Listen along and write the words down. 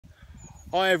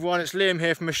Hi everyone, it's Liam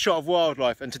here from A Shot of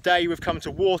Wildlife, and today we've come to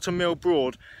Watermill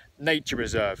Broad Nature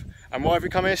Reserve. And why have we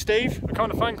come here, Steve? We're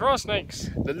coming to find grass snakes.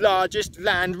 The largest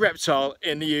land reptile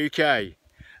in the UK.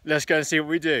 Let's go and see what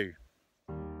we do.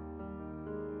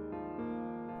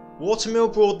 Watermill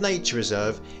Broad Nature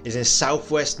Reserve is in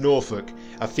southwest Norfolk,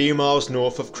 a few miles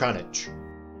north of Cranach.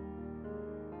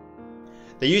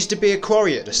 There used to be a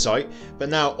quarry at the site, but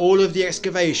now all of the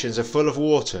excavations are full of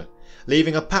water,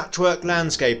 leaving a patchwork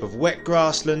landscape of wet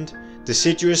grassland,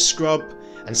 deciduous scrub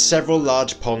and several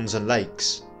large ponds and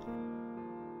lakes.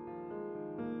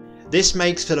 This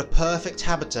makes for the perfect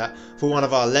habitat for one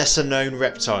of our lesser known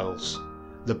reptiles,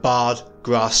 the barred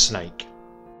grass snake.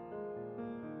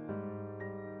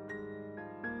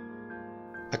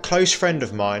 A close friend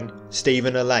of mine,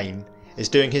 Stephen Elaine, is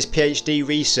doing his PhD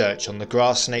research on the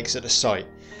grass snakes at the site,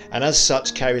 and as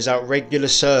such carries out regular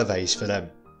surveys for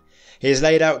them. He has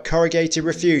laid out corrugated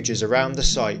refuges around the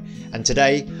site, and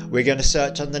today we're going to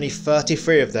search underneath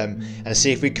 33 of them and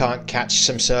see if we can't catch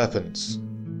some serpents.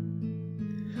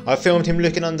 I filmed him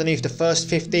looking underneath the first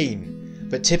 15,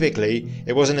 but typically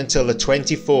it wasn't until the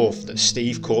 24th that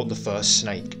Steve caught the first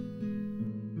snake.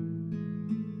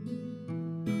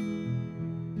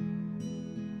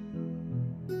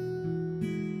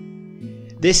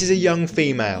 This is a young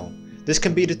female. This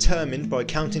can be determined by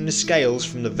counting the scales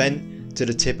from the vent to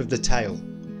the tip of the tail.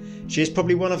 She is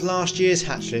probably one of last year's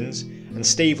hatchlings, and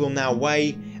Steve will now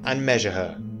weigh and measure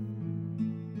her.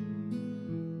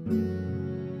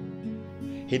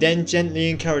 He then gently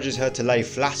encourages her to lay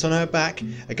flat on her back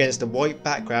against a white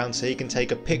background so he can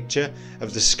take a picture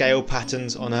of the scale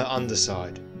patterns on her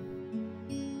underside.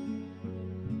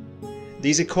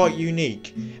 These are quite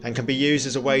unique and can be used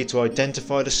as a way to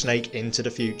identify the snake into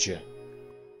the future.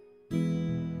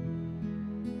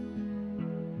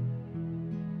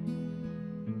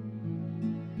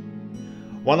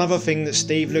 One other thing that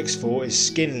Steve looks for is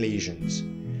skin lesions.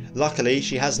 Luckily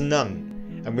she has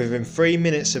none, and within 3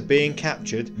 minutes of being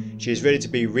captured she is ready to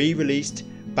be re-released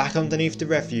back underneath the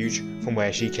refuge from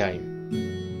where she came.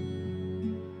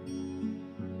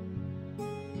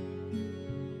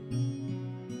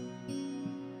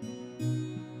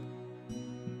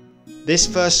 This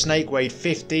first snake weighed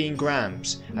 15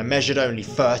 grams and measured only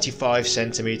 35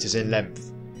 centimeters in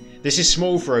length. This is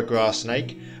small for a grass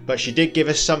snake, but she did give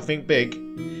us something big.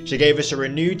 She gave us a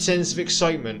renewed sense of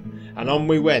excitement, and on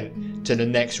we went to the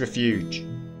next refuge.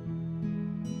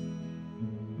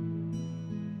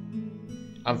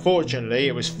 Unfortunately,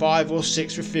 it was 5 or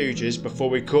 6 refuges before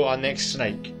we caught our next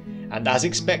snake, and as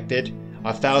expected,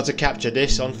 I failed to capture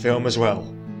this on film as well.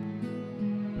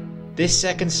 This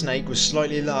second snake was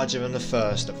slightly larger than the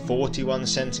first at 41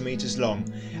 centimeters long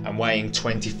and weighing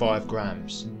 25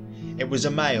 grams. It was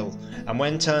a male, and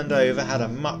when turned over had a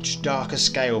much darker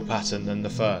scale pattern than the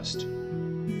first.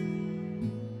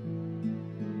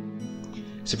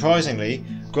 Surprisingly,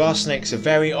 grass snakes are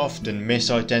very often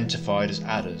misidentified as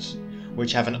adders,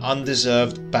 which have an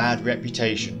undeserved bad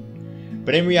reputation,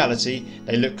 but in reality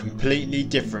they look completely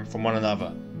different from one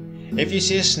another. If you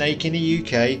see a snake in the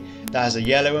UK that has a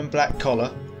yellow and black collar,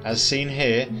 as seen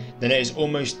here, then it is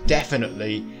almost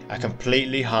definitely a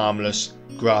completely harmless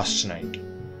grass snake.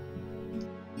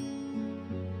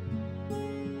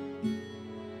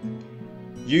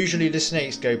 Usually the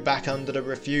snakes go back under the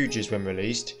refuges when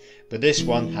released, but this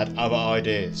one had other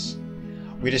ideas.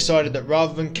 We decided that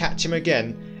rather than catch him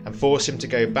again and force him to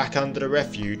go back under the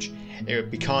refuge, it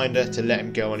would be kinder to let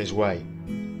him go on his way.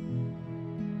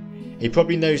 He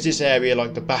probably knows this area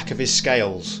like the back of his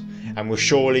scales and will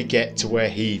surely get to where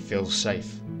he feels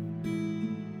safe.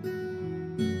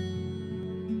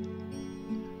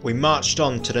 We marched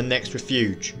on to the next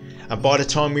refuge, and by the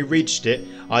time we reached it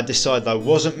I decided I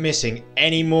wasn't missing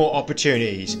any more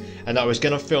opportunities and that I was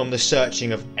going to film the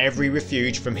searching of every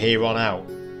refuge from here on out.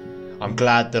 I'm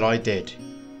glad that I did.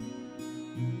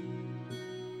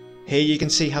 Here you can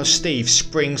see how Steve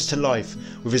springs to life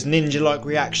with his ninja-like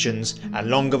reactions and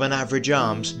longer than average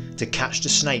arms to catch the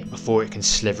snake before it can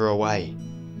slither away.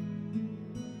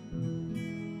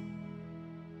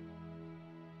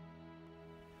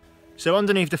 So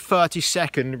underneath the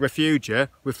 32nd refugia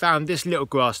we found this little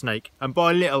grass snake, and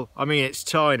by little I mean it's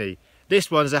tiny.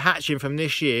 This one's a hatchling from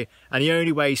this year and he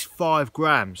only weighs 5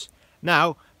 grams.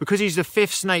 Now, because he's the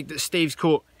 5th snake that Steve's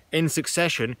caught in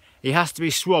succession, he has to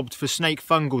be swabbed for snake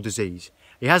fungal disease.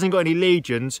 He hasn't got any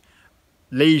lesions,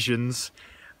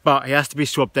 but he has to be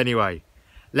swabbed anyway.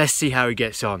 Let's see how he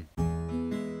gets on.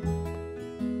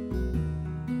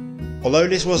 Although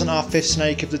this wasn't our 5th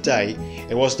snake of the day,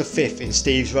 it was the 5th in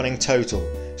Steve's running total,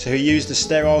 so he used a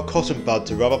sterile cotton bud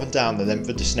to rub up and down the length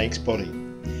of the snake's body.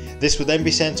 This would then be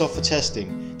sent off for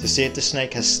testing to see if the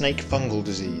snake has snake fungal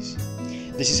disease.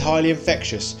 This is highly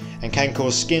infectious and can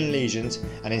cause skin lesions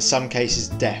and in some cases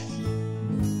death.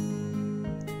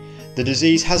 The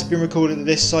disease has been recorded at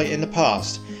this site in the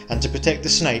past, and to protect the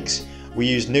snakes we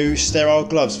used new sterile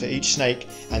gloves for each snake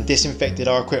and disinfected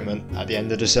our equipment at the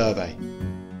end of the survey.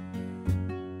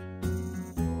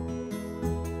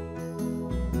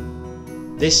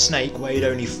 This snake weighed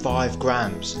only 5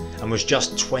 grams and was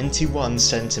just 21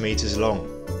 centimetres long.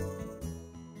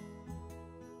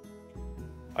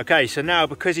 Okay, so now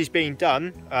because he's been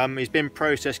done, he's been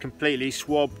processed completely,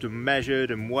 swabbed and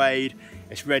measured and weighed,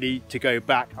 it's ready to go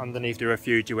back underneath the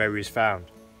refugia where he was found.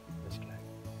 Let's go.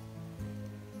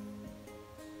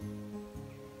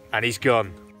 And he's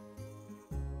gone.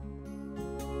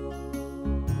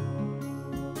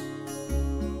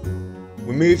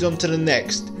 We moved on to the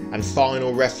next and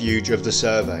final refuge of the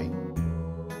survey.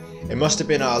 It must have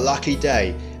been our lucky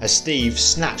day as Steve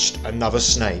snatched another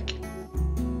snake.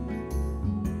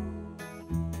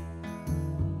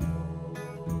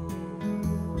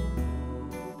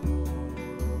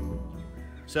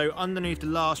 So underneath the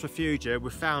last refugia we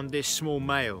found this small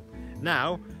male.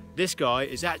 Now this guy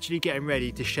is actually getting ready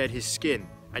to shed his skin,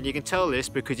 and you can tell this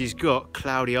because he's got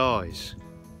cloudy eyes.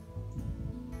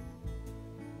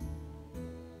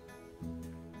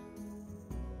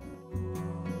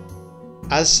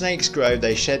 As snakes grow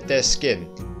they shed their skin.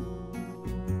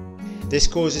 This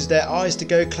causes their eyes to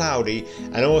go cloudy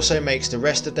and also makes the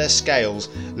rest of their scales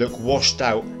look washed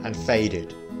out and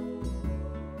faded.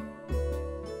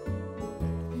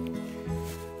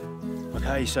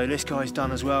 Okay, so this guy's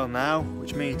done as well now,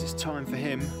 which means it's time for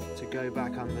him to go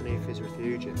back underneath his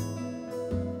refugia.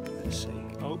 Let's see.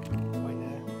 Oh, right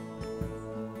there.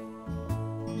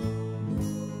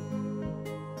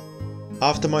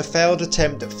 After my failed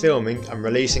attempt at filming and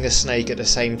releasing a snake at the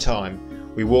same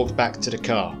time, we walked back to the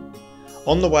car.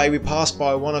 On the way we passed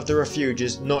by one of the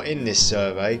refugias not in this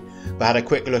survey, but had a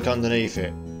quick look underneath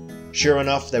it. Sure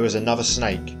enough, there was another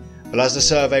snake, but as the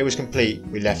survey was complete,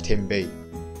 we left him be.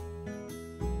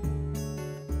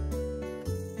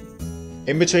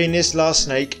 In between this last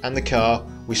snake and the car,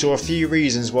 we saw a few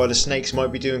reasons why the snakes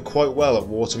might be doing quite well at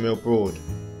Watermill Broad.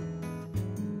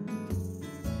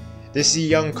 This is a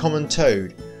young common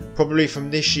toad, probably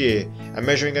from this year, and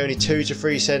measuring only 2 to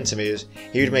 3 centimetres,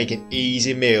 he would make an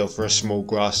easy meal for a small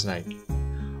grass snake.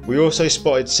 We also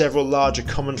spotted several larger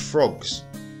common frogs.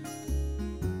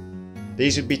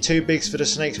 These would be too big for the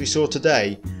snakes we saw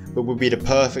today, but would be the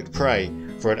perfect prey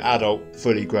for an adult,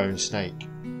 fully grown snake.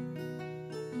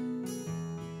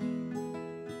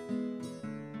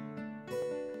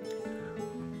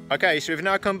 Okay, so we've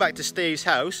now come back to Steve's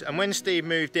house, and when Steve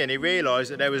moved in he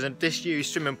realised that there was a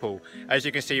disused swimming pool, as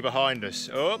you can see behind us.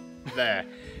 Oh, there.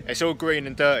 It's all green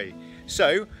and dirty.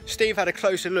 So Steve had a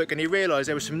closer look and he realised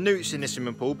there were some newts in the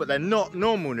swimming pool, but they're not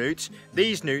normal newts.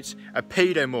 These newts are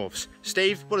pedomorphs.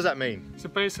 Steve, what does that mean? So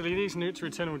basically these newts are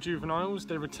eternal juveniles,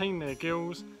 they retain their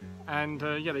gills, and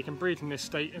yeah, they can breed in this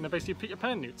state, and they're basically Peter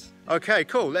Pan newts. Okay,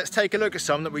 cool. Let's take a look at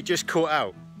some that we just caught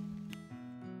out.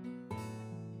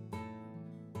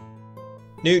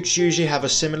 Newts usually have a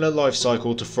similar life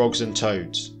cycle to frogs and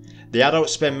toads. The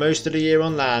adults spend most of the year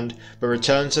on land but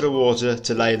return to the water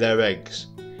to lay their eggs.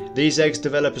 These eggs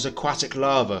develop as aquatic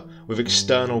larvae with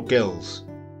external gills.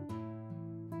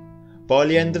 By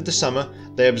the end of the summer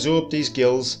they absorb these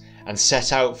gills and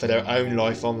set out for their own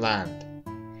life on land.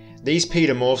 These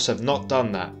pedomorphs have not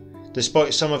done that,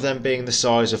 despite some of them being the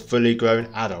size of fully grown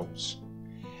adults.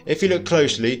 If you look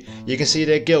closely you can see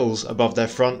their gills above their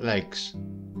front legs.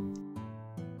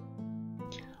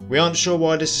 We aren't sure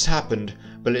why this has happened,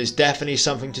 but it is definitely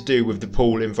something to do with the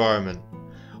pool environment.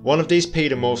 One of these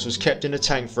pedomorphs was kept in a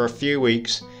tank for a few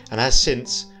weeks and has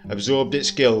since absorbed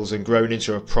its gills and grown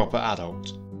into a proper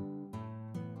adult.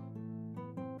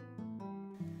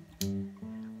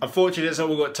 Unfortunately that's all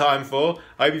we've got time for.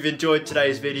 I hope you've enjoyed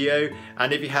today's video,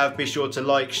 and if you have, be sure to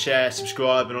like, share,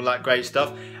 subscribe and all that great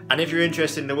stuff. And if you're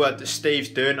interested in the work that Steve's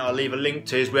doing, I'll leave a link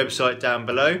to his website down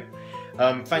below.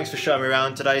 Thanks for showing me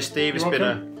around today, Steve. It's been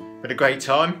a great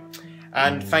time,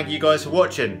 and thank you guys for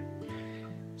watching.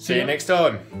 See you next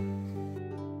time.